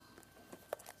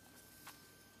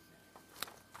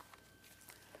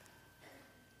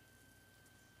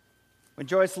When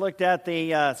Joyce looked at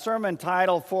the sermon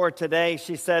title for today,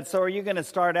 she said, "So are you going to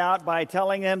start out by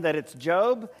telling them that it's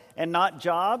Job and not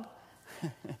Job?"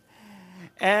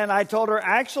 And I told her,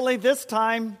 actually, this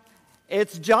time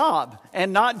it's Job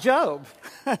and not Job.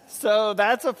 So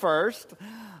that's a first.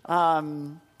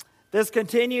 This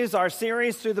continues our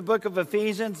series through the book of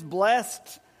Ephesians,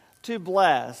 Blessed to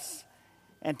Bless.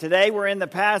 And today we're in the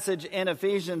passage in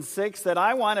Ephesians 6 that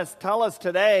I want to tell us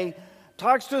today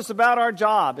talks to us about our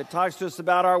job. It talks to us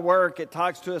about our work. It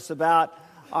talks to us about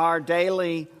our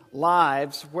daily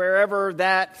lives, wherever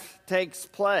that takes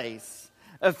place.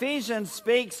 Ephesians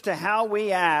speaks to how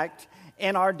we act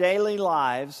in our daily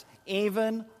lives,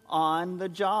 even on the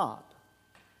job.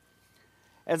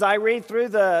 As I read through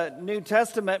the New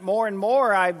Testament more and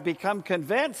more, I've become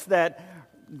convinced that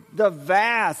the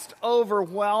vast,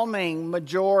 overwhelming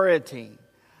majority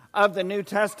of the New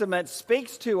Testament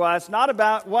speaks to us not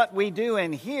about what we do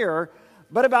in here,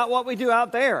 but about what we do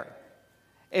out there.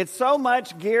 It's so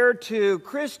much geared to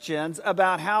Christians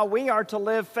about how we are to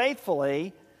live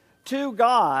faithfully to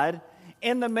God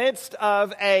in the midst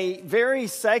of a very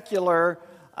secular,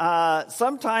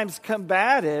 sometimes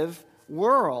combative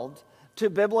world to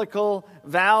biblical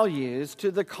values, to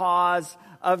the cause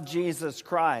of Jesus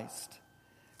Christ.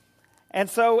 And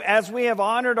so as we have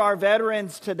honored our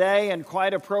veterans today, and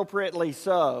quite appropriately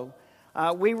so,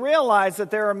 we realize that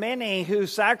there are many who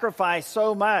sacrifice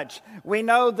so much. We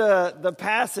know the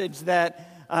passage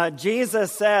that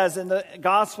Jesus says in the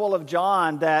Gospel of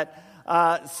John that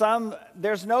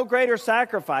there's no greater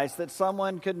sacrifice that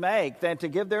someone could make than to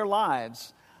give their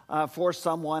lives for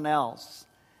someone else.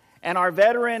 And our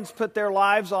veterans put their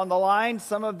lives on the line.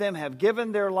 Some of them have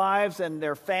given their lives, and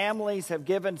their families have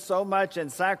given so much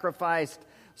and sacrificed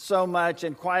so much.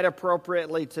 And quite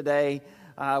appropriately today,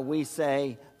 we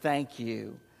say thank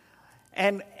you.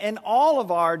 And in all of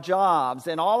our jobs,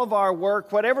 in all of our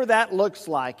work, whatever that looks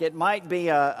like, it might be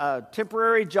a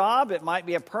temporary job, it might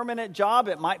be a permanent job,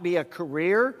 it might be a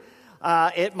career,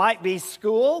 it might be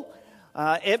school,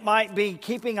 it might be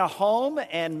keeping a home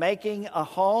and making a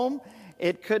home.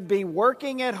 It could be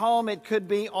working at home. It could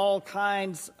be all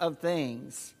kinds of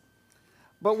things.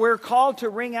 But we're called to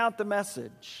ring out the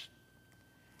message.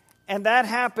 And that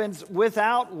happens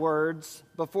without words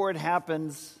before it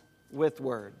happens with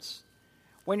words.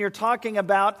 When you're talking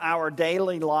about our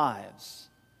daily lives,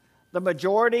 the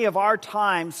majority of our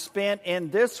time spent in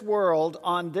this world,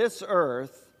 on this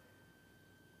earth,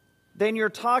 then you're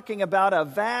talking about a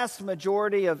vast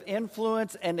majority of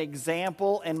influence and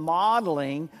example and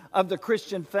modeling of the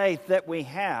Christian faith that we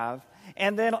have.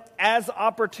 And then as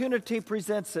opportunity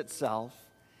presents itself,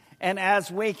 and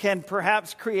as we can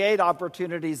perhaps create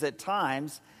opportunities at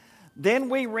times, then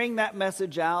we ring that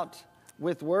message out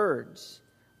with words.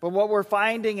 But what we're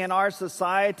finding in our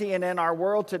society and in our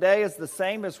world today is the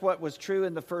same as what was true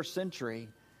in the first century.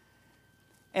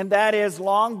 And that is,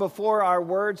 long before our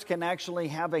words can actually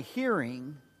have a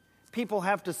hearing, people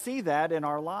have to see that in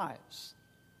our lives.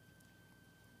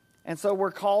 And so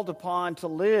we're called upon to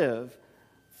live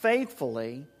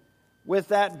faithfully with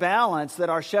that balance that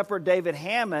our shepherd David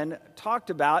Hammond talked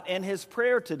about in his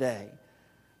prayer today.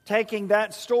 Taking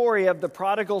that story of the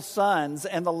prodigal sons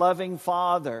and the loving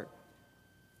father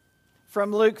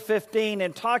from Luke 15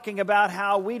 and talking about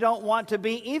how we don't want to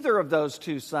be either of those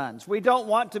two sons. We don't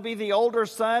want to be the older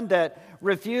son that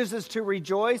refuses to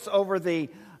rejoice over the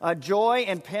joy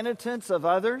and penitence of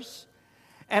others.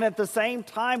 And at the same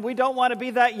time, we don't want to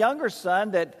be that younger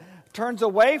son that turns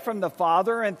away from the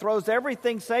father and throws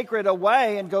everything sacred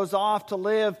away and goes off to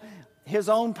live his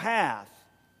own path.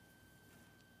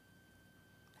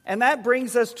 And that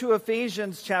brings us to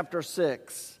Ephesians chapter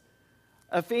 6.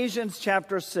 Ephesians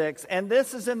chapter 6, and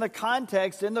this is in the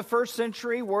context in the first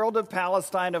century world of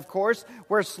Palestine, of course,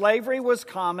 where slavery was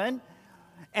common,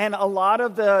 and a lot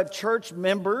of the church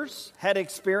members had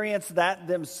experienced that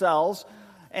themselves.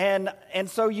 And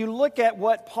so you look at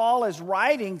what Paul is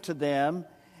writing to them,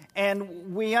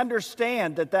 and we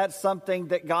understand that that's something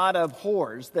that God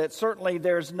abhors, that certainly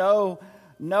there's no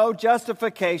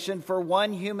justification for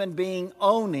one human being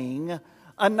owning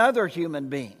another human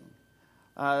being.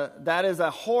 That is a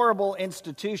horrible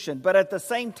institution. But at the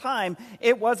same time,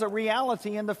 it was a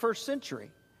reality in the first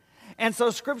century. And so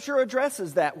Scripture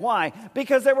addresses that. Why?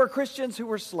 Because there were Christians who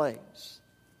were slaves.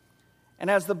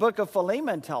 And as the book of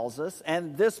Philemon tells us,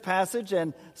 and this passage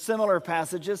and similar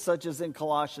passages such as in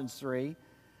Colossians 3,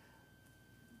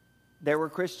 there were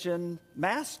Christian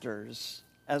masters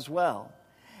as well.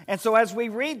 And so as we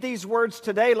read these words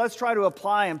today, let's try to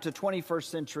apply them to 21st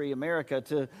century America,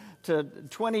 to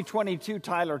 2022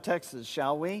 Tyler, Texas,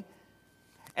 shall we?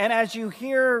 And as you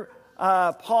hear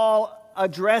Paul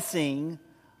addressing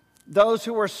those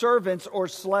who are servants or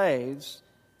slaves,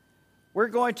 we're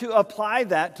going to apply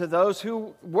that to those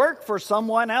who work for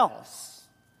someone else,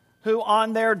 who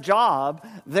on their job,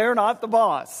 they're not the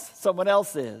boss, someone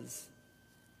else is.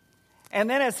 And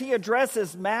then as he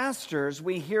addresses masters,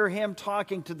 we hear him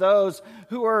talking to those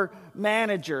who are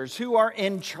managers, who are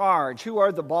in charge, who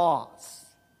are the boss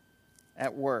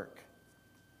at work.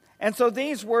 And so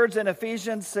these words in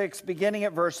Ephesians 6, beginning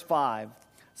at verse 5,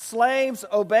 slaves,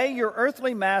 obey your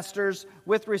earthly masters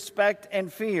with respect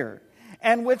and fear,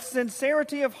 and with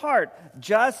sincerity of heart,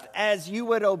 just as you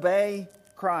would obey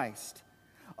Christ.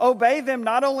 Obey them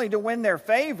not only to win their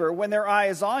favor when their eye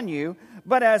is on you,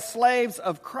 but as slaves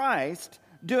of Christ,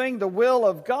 doing the will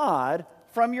of God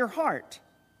from your heart.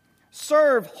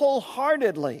 Serve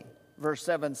wholeheartedly, verse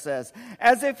 7 says,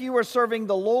 as if you were serving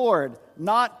the Lord,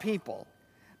 not people,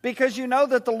 because you know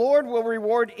that the Lord will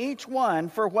reward each one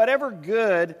for whatever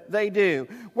good they do,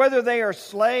 whether they are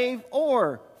slave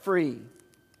or free.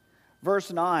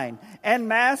 Verse 9, and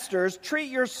masters,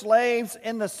 treat your slaves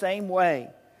in the same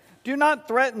way. Do not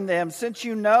threaten them, since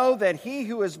you know that he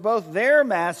who is both their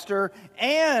master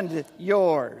and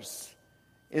yours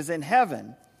is in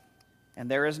heaven, and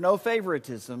there is no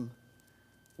favoritism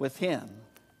with him.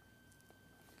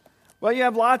 Well, you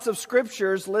have lots of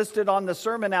scriptures listed on the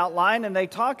sermon outline, and they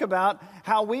talk about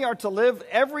how we are to live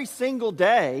every single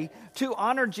day to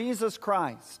honor Jesus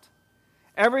Christ.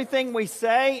 Everything we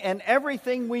say and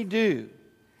everything we do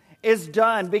is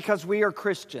done because we are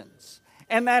Christians.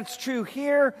 And that's true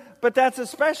here, but that's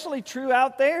especially true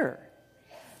out there,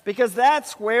 because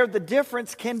that's where the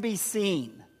difference can be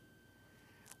seen.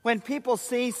 When people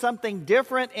see something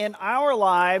different in our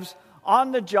lives,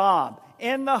 on the job,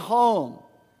 in the home,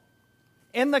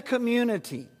 in the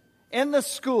community, in the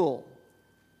school,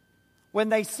 when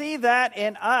they see that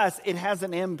in us, it has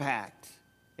an impact.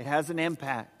 It has an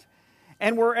impact.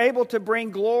 And we're able to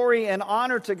bring glory and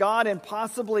honor to God, and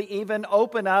possibly even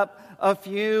open up a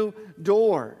few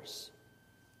doors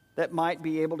that might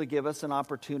be able to give us an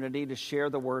opportunity to share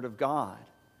the Word of God,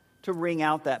 to ring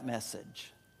out that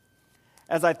message.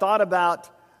 As I thought about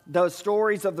those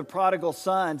stories of the prodigal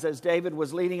sons, as David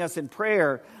was leading us in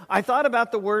prayer, I thought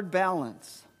about the word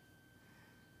balance.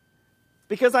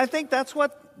 Because I think that's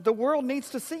what the world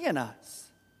needs to see in us.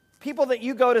 People that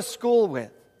you go to school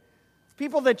with,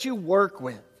 people that you work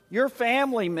with, your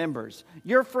family members,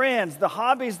 your friends, the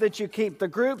hobbies that you keep, the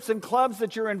groups and clubs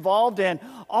that you're involved in,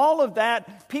 all of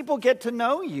that, people get to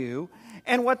know you.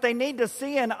 And what they need to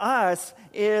see in us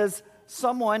is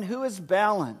someone who is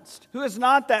balanced, who is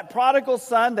not that prodigal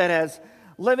son that is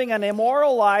living an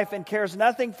immoral life and cares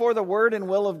nothing for the word and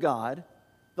will of God,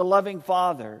 the loving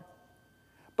Father.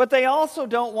 But they also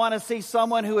don't want to see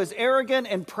someone who is arrogant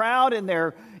and proud in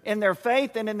their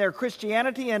faith and in their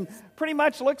Christianity, and pretty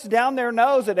much looks down their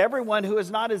nose at everyone who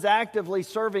is not as actively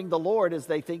serving the Lord as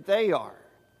they think they are.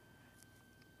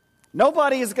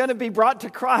 Nobody is going to be brought to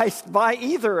Christ by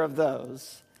either of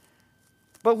those.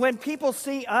 But when people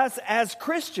see us as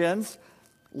Christians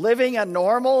living a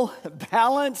normal,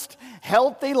 balanced,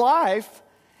 healthy life,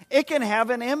 it can have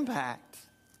an impact.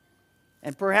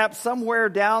 And perhaps somewhere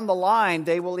down the line,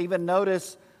 they will even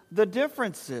notice the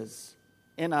differences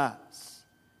in us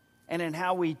and in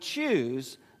how we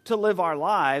choose to live our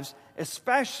lives,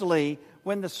 especially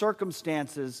when the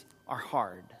circumstances are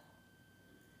hard.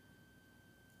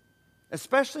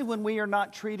 Especially when we are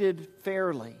not treated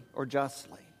fairly or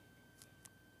justly.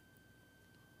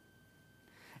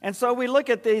 And so we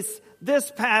look at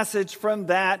this passage from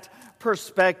that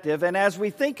perspective. And as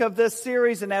we think of this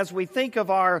series, and as we think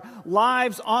of our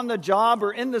lives on the job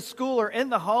or in the school or in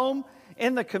the home,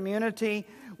 in the community,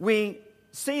 we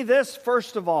see this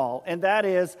first of all, and that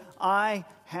is, I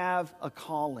have a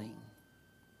calling.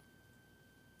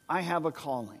 I have a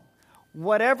calling.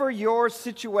 Whatever your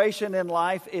situation in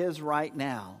life is right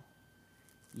now,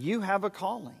 you have a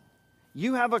calling.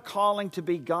 You have a calling to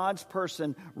be God's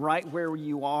person right where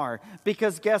you are.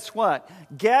 Because guess what?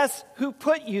 Guess who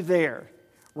put you there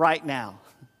right now?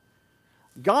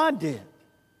 God did.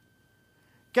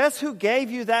 Guess who gave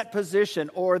you that position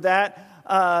or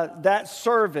that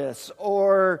service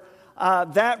or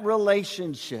that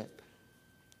relationship?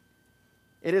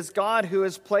 It is God who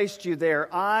has placed you there.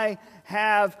 I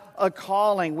have a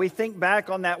calling. We think back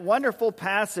on that wonderful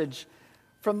passage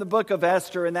from the book of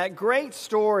Esther, and that great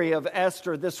story of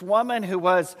Esther, this woman who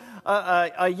was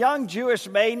a young Jewish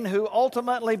maiden who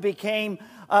ultimately became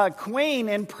queen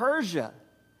in Persia.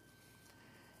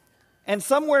 And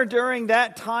somewhere during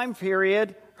that time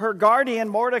period, her guardian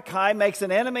Mordecai makes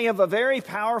an enemy of a very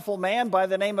powerful man by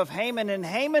the name of Haman, and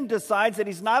Haman decides that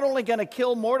he's not only going to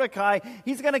kill Mordecai,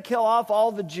 he's going to kill off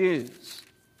all the Jews.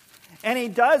 And he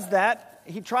does that,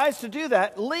 he tries to do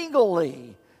that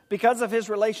legally because of his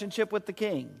relationship with the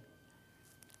king.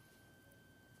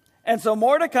 And so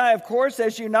Mordecai, of course,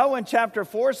 as you know, in chapter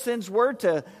 4, sends word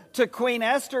to Queen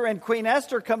Esther, and Queen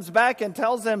Esther comes back and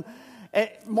tells him,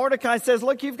 Mordecai says,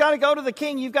 look, you've got to go to the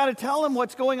king, you've got to tell him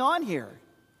what's going on here.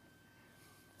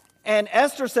 And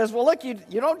Esther says, well, look, you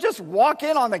don't just walk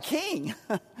in on the king.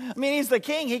 I mean, he's the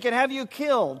king. He can have you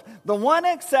killed. The one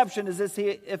exception is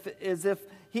if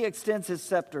he extends his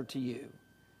scepter to you.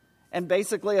 And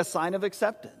basically a sign of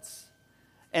acceptance.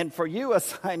 And for you, a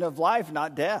sign of life,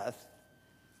 not death.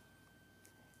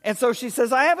 And so she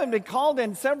says, I haven't been called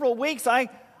in several weeks. I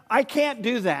can't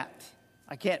do that.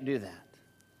 I can't do that.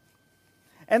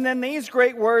 And then these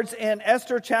great words in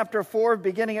Esther chapter 4,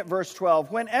 beginning at verse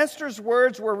 12. When Esther's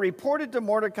words were reported to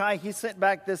Mordecai, he sent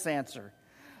back this answer.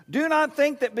 Do not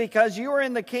think that because you are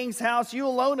in the king's house, you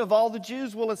alone of all the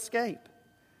Jews will escape.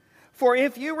 For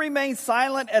if you remain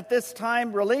silent at this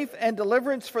time, relief and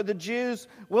deliverance for the Jews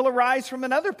will arise from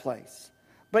another place,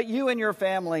 but you and your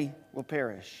family will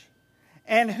perish.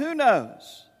 And who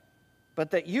knows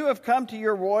but that you have come to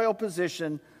your royal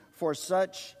position for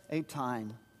such a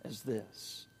time as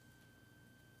this.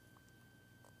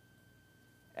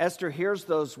 Esther hears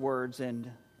those words and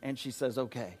she says,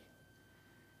 okay.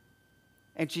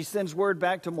 And she sends word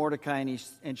back to Mordecai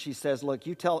and she says, look,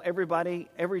 you tell everybody,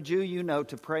 every Jew you know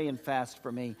to pray and fast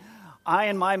for me. I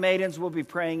and my maidens will be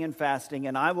praying and fasting,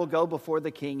 and I will go before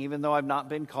the king even though I've not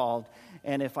been called.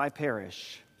 And if I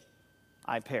perish,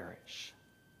 I perish.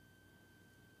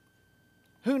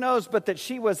 Who knows but that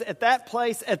she was at that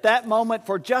place, at that moment,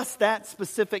 for just that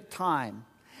specific time.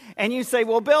 And you say,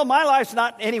 well, Bill, my life's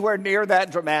not anywhere near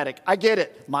that dramatic. I get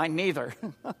it. Mine neither.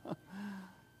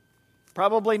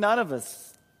 Probably none of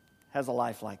us has a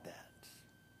life like that.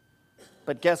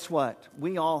 But guess what?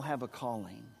 We all have a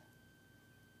calling.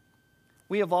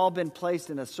 We have all been placed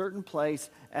in a certain place,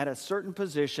 at a certain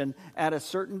position, at a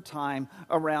certain time,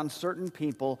 around certain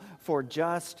people for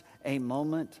just a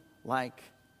moment like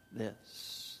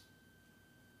this.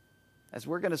 As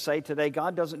we're going to say today,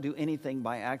 God doesn't do anything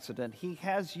by accident. He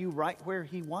has you right where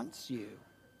He wants you.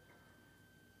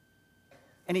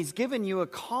 And He's given you a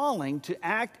calling to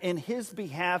act in His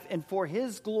behalf and for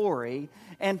His glory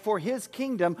and for His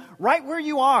kingdom right where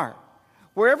you are.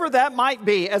 Wherever that might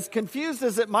be, as confused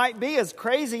as it might be, as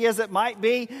crazy as it might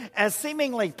be, as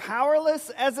seemingly powerless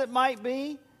as it might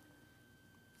be,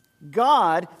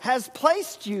 God has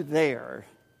placed you there.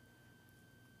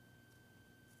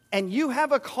 And you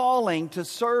have a calling to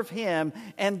serve Him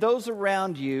and those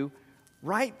around you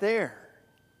right there.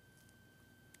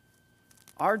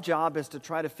 Our job is to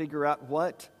try to figure out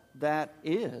what that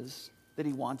is that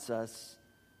He wants us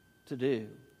to do.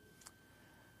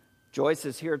 Joyce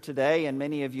is here today, and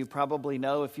many of you probably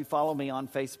know, if you follow me on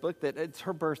Facebook, that it's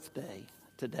her birthday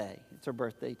today. It's her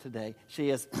birthday today. She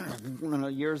is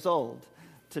years old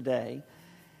today.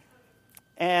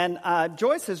 And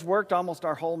Joyce has worked almost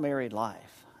our whole married life.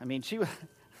 I mean, she was...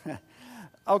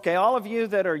 Okay, all of you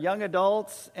that are young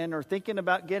adults and are thinking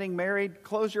about getting married,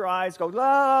 close your eyes, go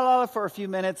la la la for a few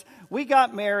minutes. We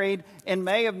got married in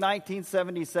May of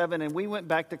 1977, and we went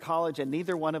back to college, and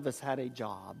neither one of us had a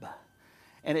job.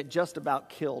 And it just about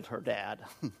killed her dad.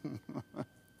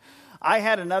 I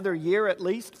had another year at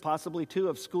least, possibly 2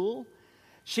 of school.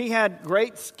 She had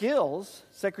great skills,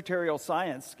 secretarial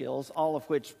science skills, all of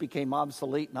which became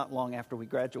obsolete not long after we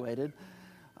graduated.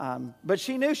 But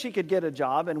she knew she could get a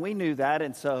job, and we knew that,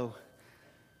 and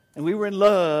we were in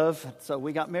love, so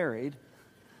we got married.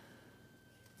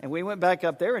 And we went back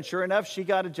up there, and sure enough, she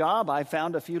got a job. I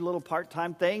found a few little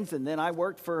part-time things, and then I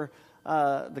worked for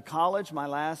the college my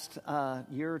last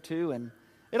year or two, and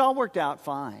it all worked out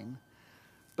fine.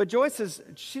 But Joyce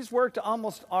she's worked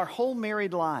almost our whole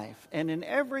married life, and in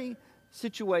every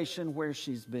situation where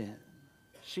she's been,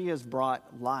 she has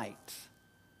brought light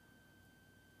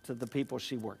to the people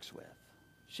she works with.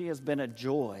 She has been a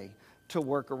joy to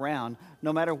work around,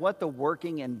 no matter what the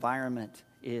working environment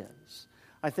is.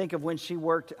 I think of when she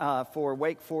worked for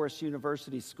Wake Forest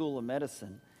University School of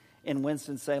Medicine in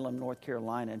Winston-Salem, North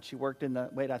Carolina. And she worked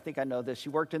she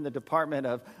worked in the Department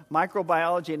of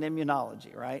Microbiology and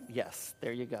Immunology, right? Yes,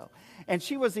 there you go. And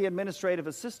she was the administrative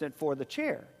assistant for the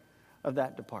chair of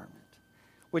that department,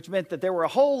 which meant that there were a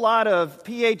whole lot of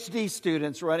PhD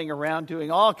students running around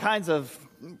doing all kinds of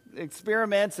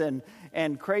experiments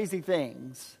and crazy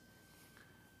things.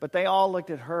 But they all looked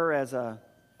at her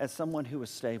as someone who was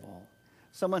stable,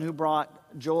 someone who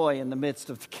brought joy in the midst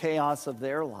of the chaos of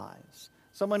their lives,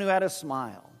 someone who had a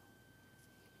smile.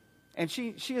 And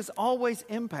she has always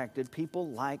impacted people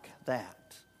like that.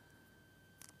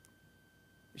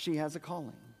 She has a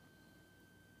calling.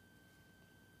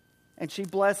 And she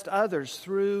blessed others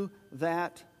through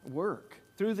that work,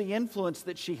 through the influence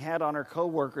that she had on her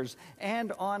coworkers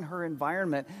and on her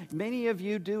environment. Many of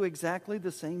you do exactly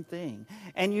the same thing.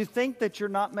 And you think that you're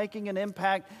not making an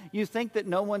impact. You think that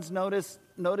no one's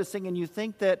noticing, and you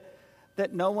think that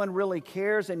no one really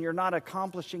cares and you're not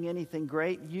accomplishing anything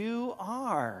great. You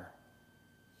are.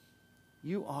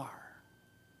 You are.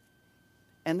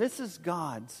 And this is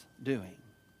God's doing.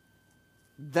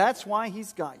 That's why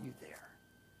He's got you there.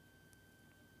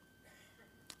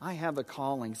 I have a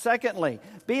calling. Secondly,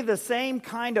 be the same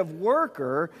kind of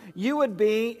worker you would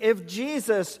be if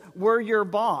Jesus were your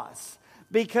boss.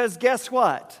 Because guess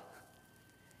what?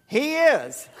 He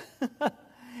is.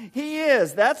 He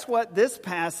is. That's what this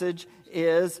passage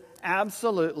is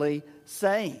absolutely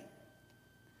saying.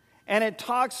 And it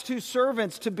talks to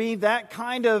servants to be that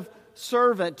kind of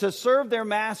servant, to serve their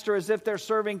master as if they're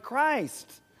serving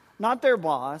Christ, not their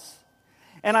boss.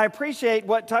 And I appreciate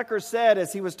what Tucker said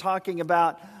as he was talking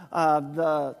about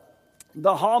the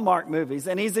Hallmark movies.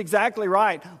 And he's exactly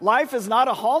right. Life is not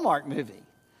a Hallmark movie.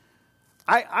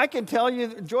 I can tell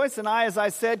you, Joyce and I, as I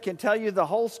said, can tell you the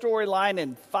whole storyline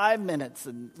in 5 minutes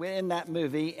in that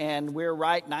movie. And we're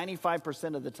right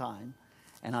 95% of the time.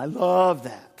 And I love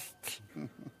that.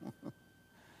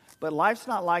 But life's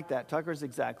not like that. Tucker's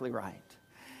exactly right.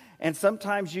 And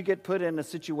sometimes you get put in a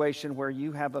situation where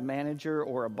you have a manager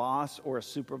or a boss or a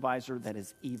supervisor that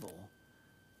is evil,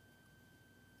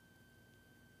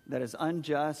 that is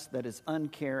unjust, that is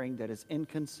uncaring, that is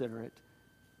inconsiderate,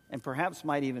 and perhaps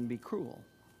might even be cruel.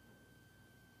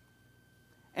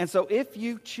 And so if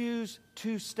you choose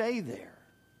to stay there,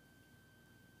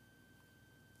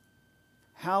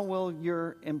 how will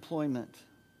your employment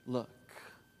look?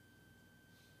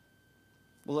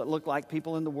 Will it look like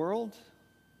people in the world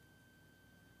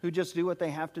who just do what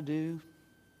they have to do,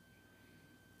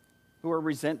 who are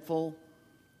resentful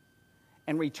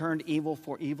and returned evil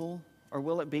for evil? Or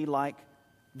will it be like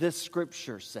this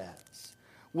scripture says?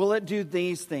 Will it do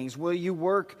these things? Will you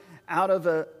work out of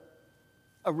a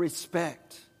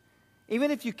respect?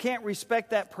 Even if you can't respect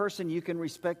that person, you can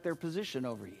respect their position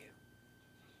over you.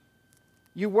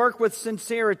 You work with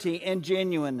sincerity and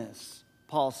genuineness,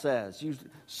 Paul says. You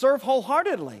serve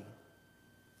wholeheartedly.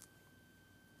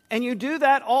 And you do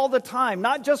that all the time,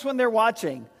 not just when they're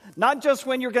watching, not just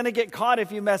when you're going to get caught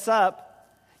if you mess up.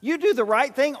 You do the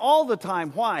right thing all the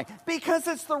time. Why? Because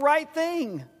it's the right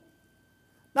thing.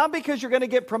 Not because you're going to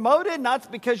get promoted, not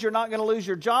because you're not going to lose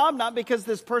your job, not because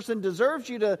this person deserves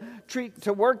you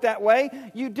to work that way.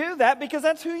 You do that because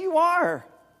that's who you are.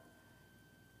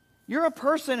 You're a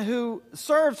person who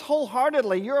serves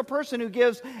wholeheartedly. You're a person who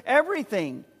gives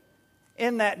everything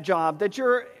in that job that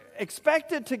you're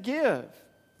expected to give.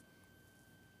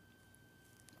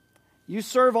 You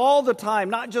serve all the time,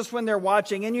 not just when they're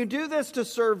watching. And you do this to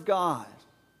serve God,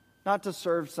 not to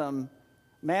serve some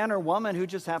man or woman who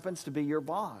just happens to be your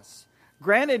boss.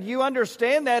 Granted, you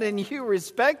understand that and you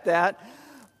respect that,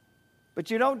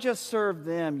 but you don't just serve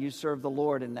them, you serve the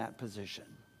Lord in that position.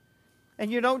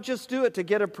 And you don't just do it to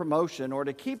get a promotion or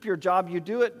to keep your job. You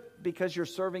do it because you're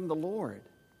serving the Lord.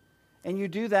 And you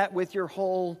do that with your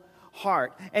whole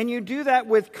heart. And you do that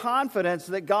with confidence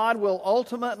that God will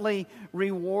ultimately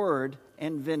reward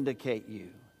and vindicate you.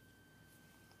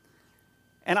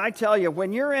 And I tell you,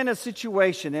 when you're in a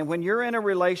situation and when you're in a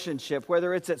relationship,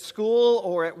 whether it's at school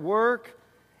or at work,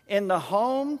 in the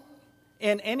home,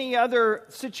 in any other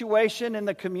situation in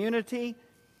the community,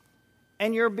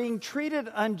 and you're being treated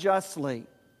unjustly,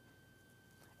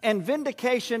 and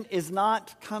vindication is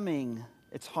not coming,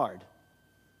 it's hard.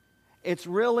 It's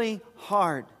really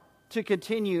hard to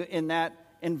continue in that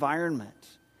environment.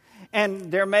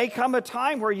 And there may come a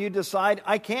time where you decide,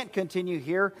 I can't continue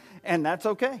here, and that's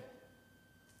okay.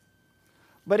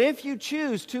 But if you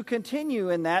choose to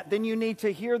continue in that, then you need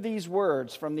to hear these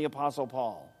words from the Apostle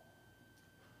Paul.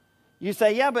 You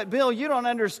say, yeah, but Bill, you don't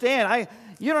understand.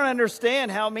 You don't understand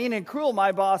how mean and cruel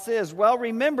my boss is. Well,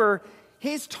 remember,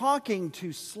 he's talking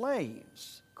to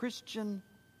slaves, Christian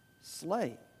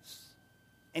slaves.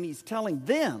 And he's telling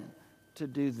them to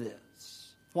do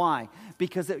this. Why?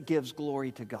 Because it gives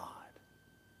glory to God.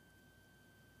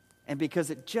 And because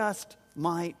it just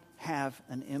might have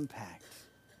an impact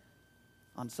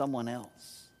on someone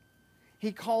else.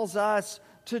 He calls us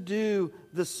to do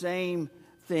the same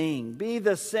thing. Be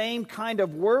the same kind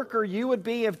of worker you would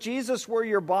be if Jesus were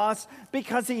your boss,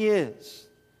 because he is.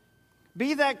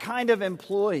 Be that kind of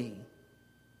employee.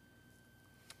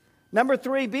 Number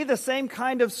 3, be the same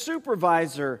kind of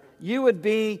supervisor you would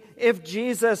be if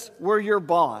Jesus were your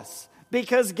boss.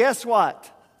 Because guess what?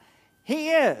 He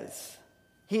is.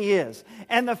 He is.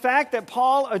 And the fact that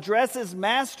Paul addresses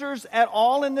masters at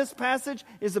all in this passage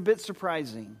is a bit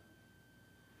surprising.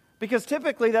 Because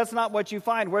typically that's not what you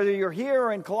find. Whether you're here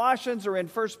or in Colossians or in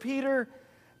 1 Peter,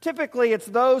 typically it's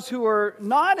those who are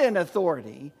not in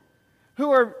authority,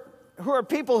 who are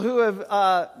people who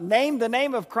have named the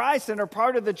name of Christ and are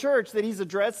part of the church that he's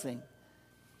addressing.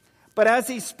 But as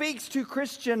he speaks to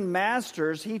Christian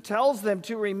masters, he tells them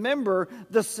to remember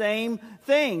the same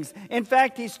things. In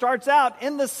fact, he starts out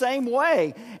in the same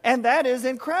way, and that is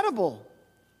incredible.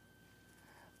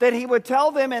 That he would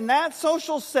tell them in that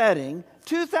social setting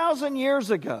 2,000 years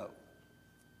ago,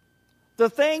 the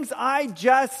things I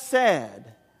just said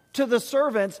to the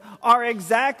servants are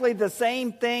exactly the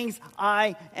same things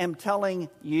I am telling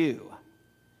you.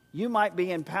 You might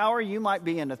be in power, you might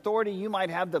be in authority, you might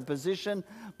have the position,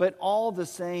 but all the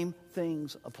same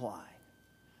things apply.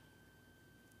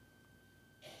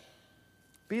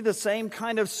 Be the same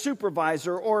kind of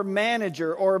supervisor or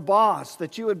manager or boss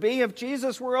that you would be if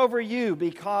Jesus were over you,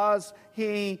 because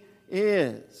he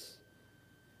is.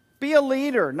 Be a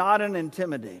leader, not an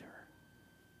intimidator.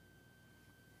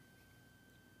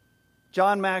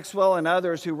 John Maxwell and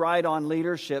others who write on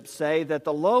leadership say that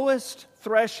the lowest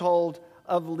threshold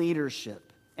of leadership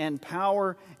and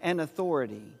power and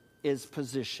authority is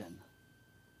position.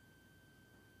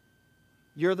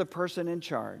 You're the person in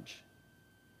charge,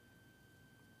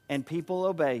 and people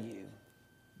obey you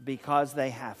because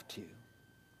they have to.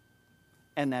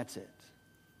 And that's it.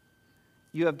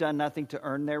 You have done nothing to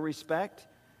earn their respect.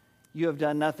 You have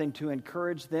done nothing to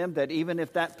encourage them that even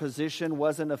if that position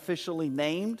wasn't officially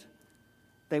named,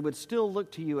 they would still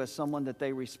look to you as someone that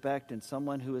they respect and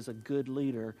someone who is a good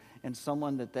leader and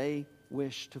someone that they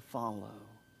wish to follow.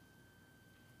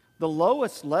 The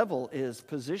lowest level is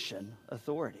position,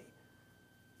 authority.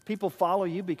 People follow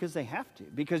you because they have to,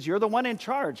 because you're the one in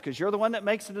charge, because you're the one that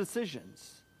makes the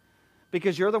decisions,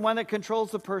 because you're the one that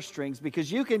controls the purse strings,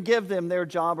 because you can give them their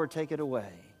job or take it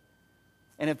away.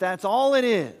 And if that's all it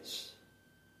is,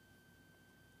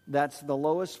 that's the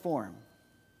lowest form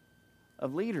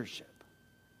of leadership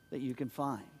that you can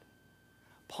find.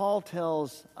 Paul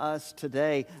tells us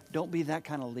today, don't be that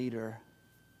kind of leader.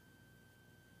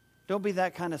 Don't be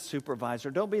that kind of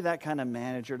supervisor. Don't be that kind of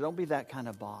manager. Don't be that kind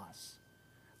of boss.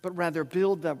 But rather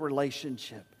build that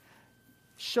relationship.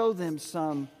 Show them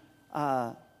some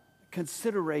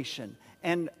consideration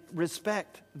and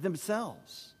respect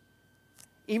themselves.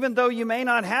 Even though you may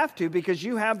not have to, because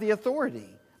you have the authority.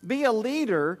 Be a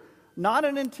leader, not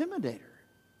an intimidator.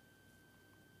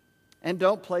 And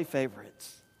don't play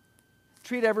favorites.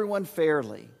 Treat everyone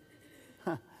fairly.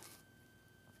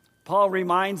 Paul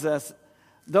reminds us,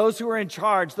 those who are in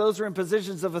charge, those who are in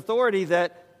positions of authority,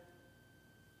 that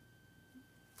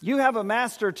you have a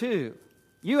master too.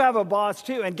 You have a boss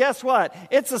too. And guess what?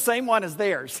 It's the same one as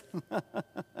theirs.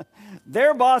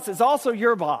 Their boss is also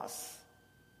your boss.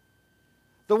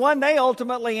 The one they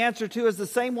ultimately answer to is the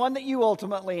same one that you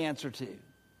ultimately answer to.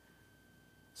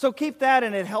 So keep that,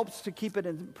 and it helps to keep it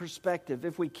in perspective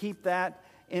if we keep that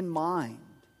in mind.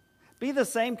 Be the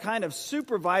same kind of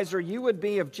supervisor you would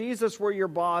be if Jesus were your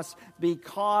boss,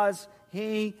 because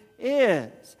he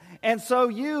is. And so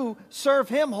you serve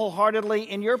him wholeheartedly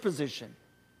in your position.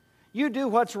 You do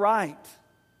what's right,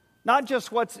 not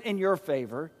just what's in your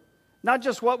favor, not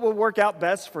just what will work out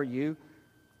best for you,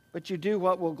 but you do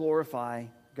what will glorify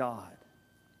God.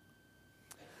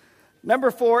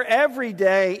 Number 4, every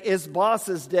day is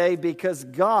boss's day because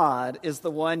God is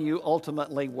the one you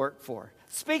ultimately work for.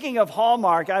 Speaking of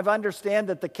Hallmark, I've understand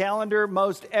that the calendar,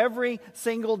 most every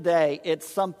single day, it's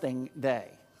something day.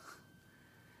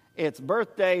 It's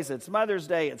birthdays, it's Mother's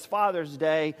Day, it's Father's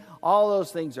Day. All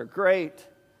those things are great.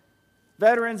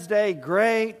 Veterans Day,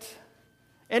 great.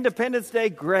 Independence Day,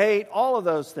 great. All of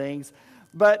those things.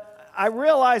 But I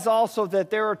realize also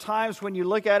that there are times when you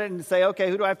look at it and say,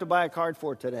 okay, who do I have to buy a card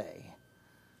for today?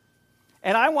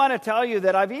 And I want to tell you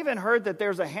that I've even heard that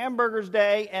there's a hamburgers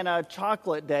day and a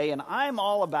chocolate day, and I'm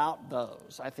all about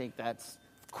those. I think that's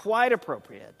quite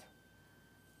appropriate.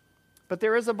 But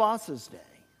there is a boss's day.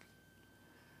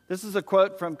 This is a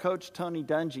quote from Coach Tony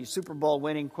Dungy, Super Bowl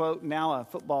winning quote, now a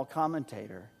football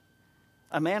commentator.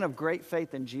 A man of great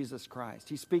faith in Jesus Christ.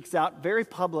 He speaks out very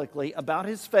publicly about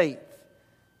his faith.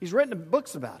 He's written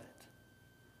books about it.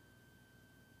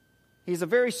 He's a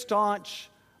very staunch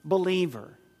believer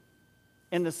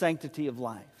in the sanctity of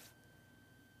life.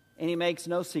 And he makes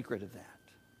no secret of that.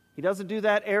 He doesn't do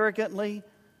that arrogantly,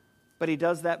 but he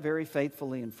does that very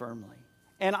faithfully and firmly.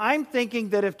 And I'm thinking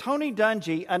that if Tony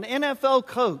Dungy, an NFL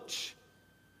coach,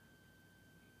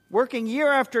 working year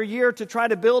after year to try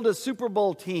to build a Super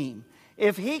Bowl team,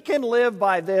 if he can live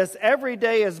by this, every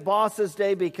day is boss's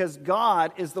day because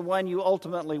God is the one you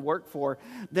ultimately work for,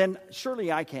 then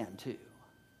surely I can too.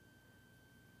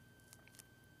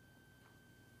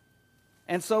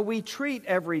 And so we treat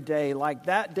every day like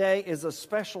that day is a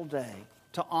special day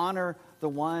to honor the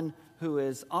one who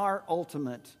is our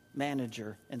ultimate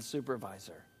manager and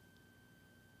supervisor.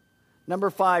 Number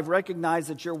 5, recognize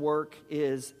that your work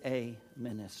is a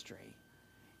ministry.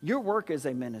 Your work is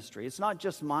a ministry. It's not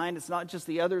just mine. It's not just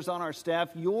the others on our staff.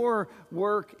 Your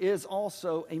work is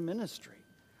also a ministry.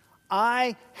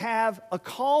 I have a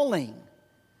calling.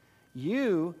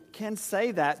 You can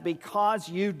say that because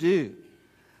you do.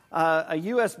 A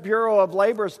U.S. Bureau of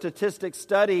Labor Statistics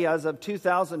study as of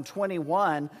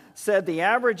 2021 said the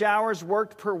average hours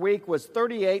worked per week was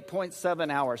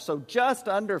 38.7 hours, so just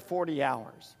under 40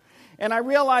 hours. And I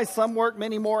realize some work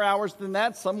many more hours than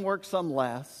that, some work some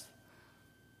less.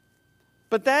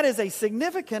 But that is a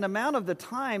significant amount of the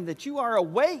time that you are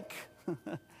awake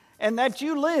and that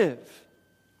you live.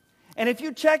 And if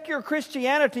you check your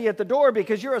Christianity at the door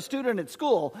because you're a student at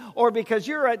school, or because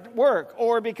you're at work,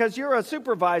 or because you're a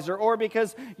supervisor, or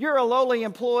because you're a lowly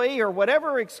employee, or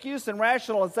whatever excuse and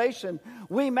rationalization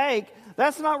we make,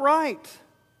 that's not right.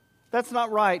 That's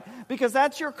not right, because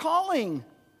that's your calling.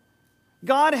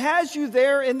 God has you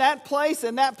there in that place,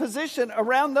 in that position,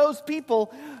 around those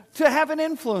people to have an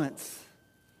influence,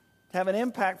 to have an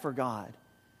impact for God.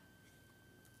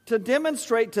 To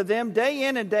demonstrate to them day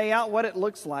in and day out what it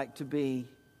looks like to be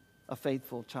a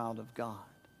faithful child of God.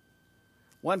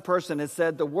 One person has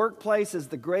said, the workplace is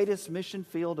the greatest mission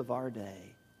field of our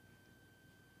day.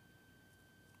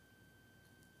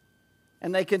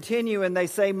 And they continue and they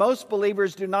say, most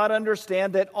believers do not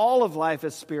understand that all of life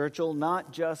is spiritual,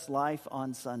 not just life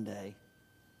on Sunday.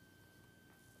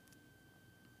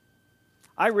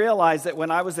 I realized that when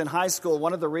I was in high school,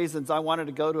 one of the reasons I wanted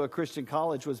to go to a Christian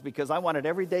college was because I wanted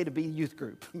every day to be youth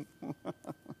group.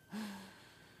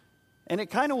 And it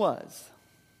kind of was.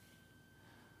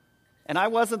 And I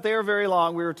wasn't there very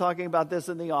long. We were talking about this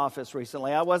in the office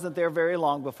recently. I wasn't there very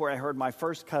long before I heard my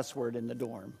first cuss word in the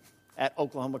dorm at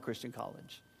Oklahoma Christian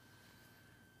College.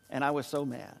 And I was so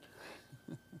mad.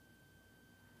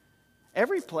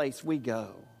 Every place we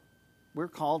go, we're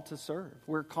called to serve.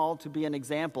 We're called to be an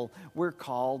example. We're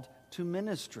called to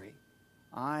ministry.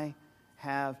 I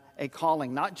have a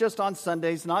calling, not just on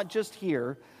Sundays, not just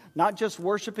here, not just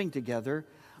worshiping together,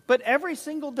 but every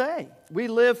single day. We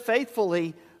live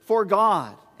faithfully for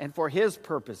God and for His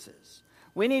purposes.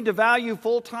 We need to value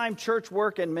full-time church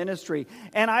work and ministry.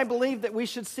 And I believe that we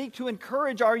should seek to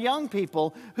encourage our young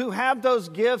people who have those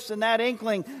gifts and that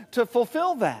inkling to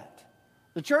fulfill that.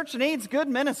 The church needs good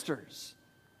ministers.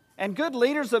 And good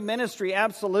leaders of ministry,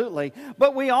 absolutely.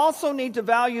 But we also need to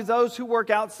value those who work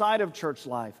outside of church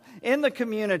life, in the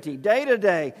community, day to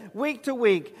day, week to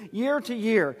week, year to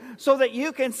year, so that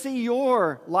you can see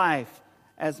your life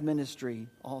as ministry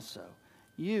also.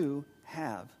 You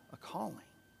have a calling.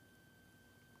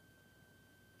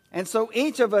 And so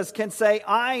each of us can say,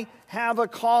 I have a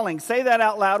calling. Say that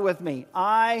out loud with me.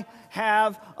 I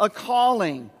have a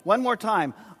calling. One more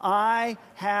time. I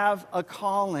have a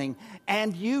calling.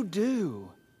 And you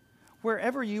do.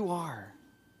 Wherever you are,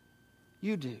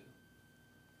 you do.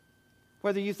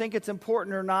 Whether you think it's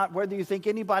important or not, whether you think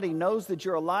anybody knows that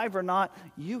you're alive or not,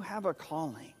 you have a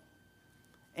calling.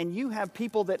 And you have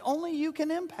people that only you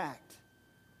can impact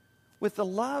with the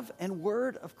love and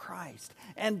word of Christ.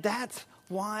 And that's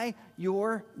why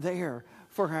you're there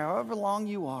for however long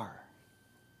you are.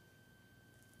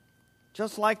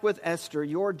 Just like with Esther,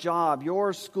 your job,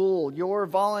 your school, your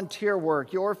volunteer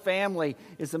work, your family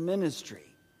is a ministry.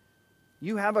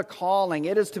 You have a calling.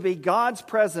 It is to be God's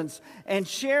presence and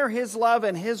share His love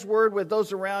and His word with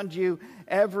those around you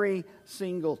every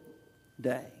single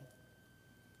day.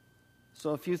 So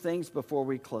a few things before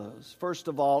we close. First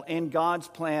of all, in God's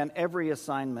plan, every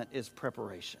assignment is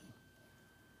preparation.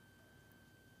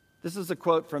 This is a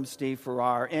quote from Steve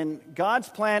Farrar. In God's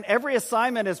plan, every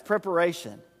assignment is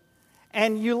preparation.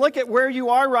 And you look at where you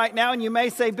are right now and you may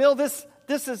say, Bill, this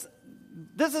is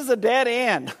a dead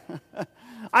end.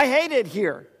 I hate it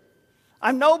here.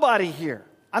 I'm nobody here.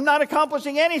 I'm not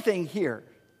accomplishing anything here.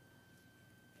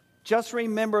 Just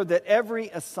remember that every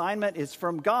assignment is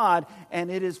from God and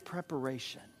it is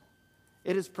preparation.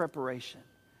 It is preparation.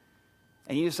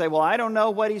 And you say, well, I don't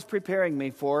know what He's preparing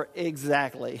me for.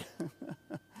 Exactly.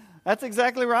 That's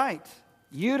exactly right.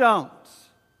 You don't,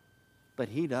 but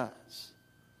He does.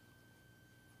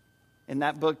 In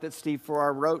that book that Steve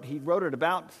Farrar wrote, he wrote it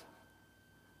about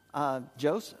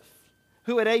Joseph,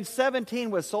 who at age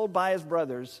 17 was sold by his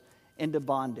brothers into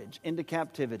bondage, into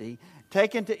captivity,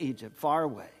 taken to Egypt, far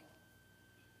away,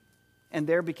 and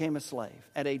there became a slave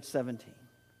at age 17.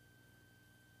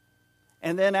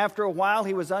 And then after a while,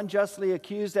 he was unjustly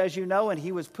accused, as you know, and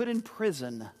he was put in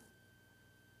prison.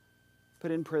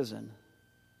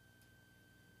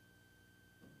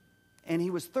 And he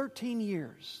was 13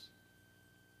 years.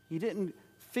 He didn't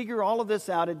figure all of this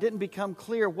out. It didn't become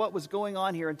clear what was going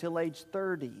on here until age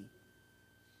 30.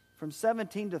 From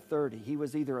 17 to 30, he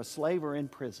was either a slave or in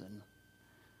prison.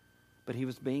 But he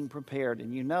was being prepared.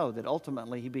 And you know that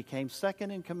ultimately he became second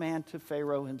in command to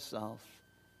Pharaoh himself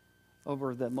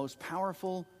over the most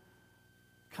powerful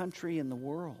country in the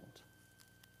world,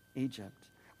 Egypt.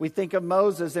 We think of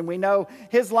Moses and we know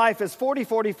his life is 40,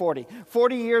 40, 40.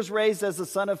 40 years raised as the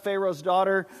son of Pharaoh's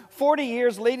daughter. 40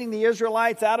 years leading the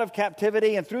Israelites out of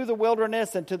captivity and through the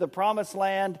wilderness and to the promised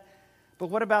land. But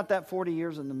what about that 40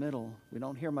 years in the middle? We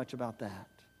don't hear much about that.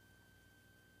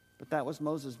 But that was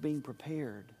Moses being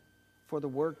prepared for the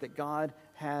work that God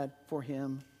had for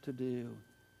him to do.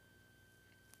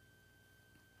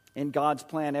 In God's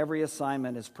plan, every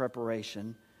assignment is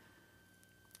preparation.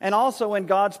 And also in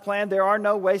God's plan, there are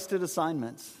no wasted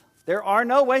assignments. There are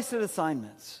no wasted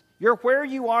assignments. You're where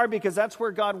you are because that's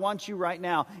where God wants you right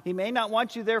now. He may not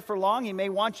want you there for long. He may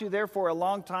want you there for a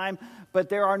long time. But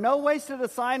there are no wasted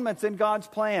assignments in God's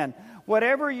plan.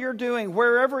 Whatever you're doing,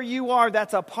 wherever you are,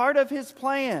 that's a part of His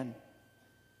plan.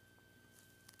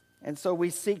 And so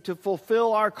we seek to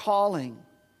fulfill our calling.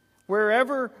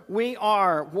 Wherever we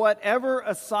are, whatever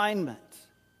assignment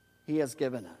He has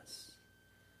given us.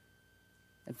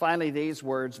 And finally, these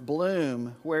words,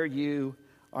 bloom where you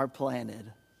are planted.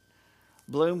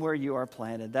 Bloom where you are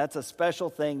planted. That's a special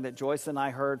thing that Joyce and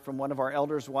I heard from one of our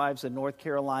elders' wives in North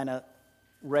Carolina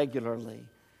regularly,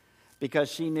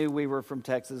 because she knew we were from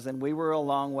Texas and we were a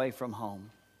long way from home.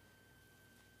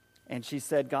 And she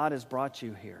said, God has brought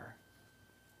you here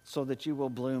so that you will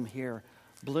bloom here.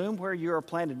 Bloom where you are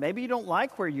planted. Maybe you don't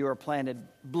like where you are planted.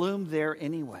 Bloom there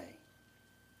anyway.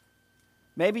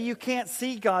 Maybe you can't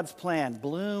see God's plan.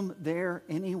 Bloom there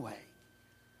anyway.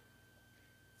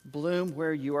 Bloom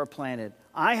where you are planted.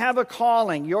 I have a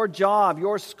calling, your job,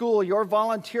 your school, your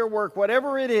volunteer work,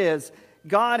 whatever it is,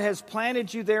 God has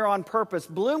planted you there on purpose.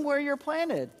 Bloom where you're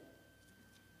planted.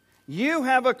 You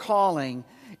have a calling.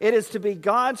 It is to be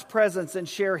God's presence and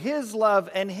share His love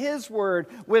and His word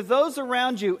with those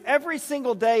around you every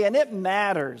single day. And it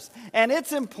matters. And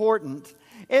it's important.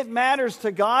 It matters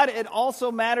to God. It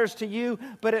also matters to you.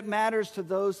 But it matters to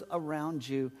those around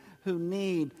you who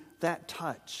need that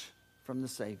touch from the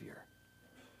Savior.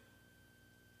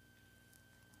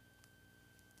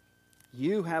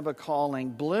 You have a calling.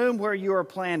 Bloom where you are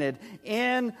planted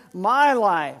in my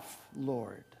life,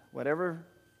 Lord. Whatever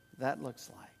that looks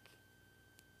like.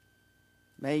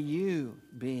 May you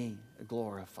be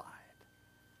glorified.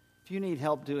 If you need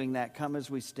help doing that, come as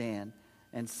we stand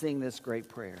and sing this great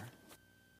prayer.